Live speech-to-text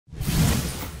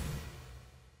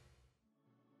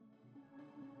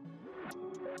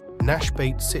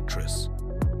Nashbait Citruz.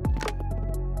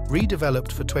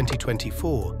 Redeveloped for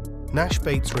 2024,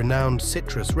 Nashbait's renowned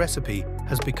citrus recipe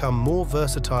has become more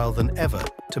versatile than ever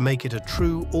to make it a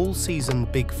true all-season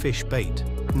big fish bait.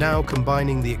 Now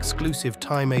combining the exclusive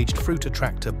time-aged fruit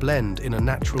attractor blend in a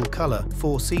natural color,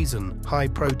 4-season,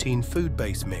 high-protein food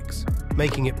base mix,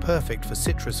 making it perfect for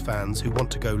citrus fans who want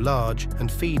to go large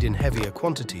and feed in heavier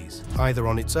quantities, either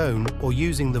on its own or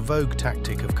using the vogue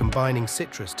tactic of combining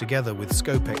citrus together with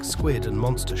Scopex squid and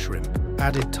monster shrimp.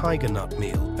 Added tiger nut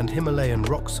meal and Himalayan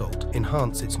rock salt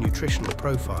enhance its nutritional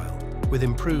profile, with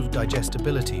improved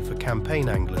digestibility for campaign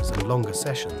anglers and longer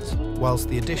sessions, whilst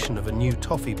the addition of a new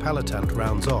toffee palatant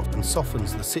rounds off and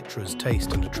softens the citrus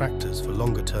taste and attractors for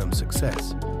longer-term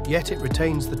success. Yet it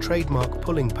retains the trademark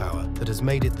pulling power that has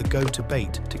made it the go-to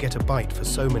bait to get a bite for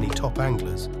so many top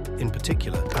anglers, in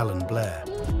particular Alan Blair.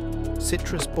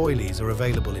 Citrus boilies are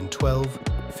available in 12,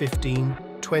 15,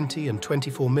 20 and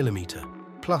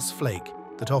 24mm, plus flake,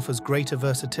 that offers greater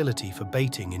versatility for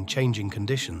baiting in changing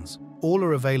conditions. All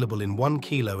are available in 1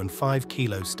 kilo and 5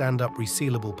 kilo stand-up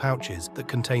resealable pouches that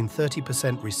contain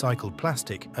 30% recycled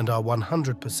plastic and are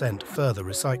 100% further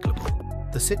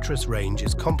recyclable. The citrus range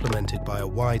is complemented by a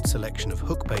wide selection of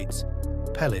hook baits,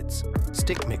 pellets,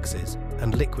 stick mixes,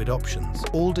 and liquid options,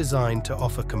 all designed to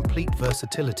offer complete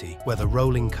versatility, whether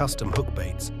rolling custom hook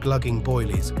baits, glugging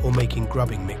boilies, or making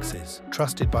grubbing mixes.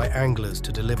 Trusted by anglers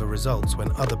to deliver results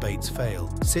when other baits fail,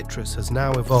 Citruz has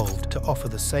now evolved to offer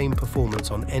the same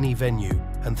performance on any venue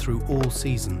and through all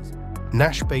seasons.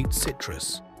 Nashbait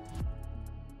Citruz.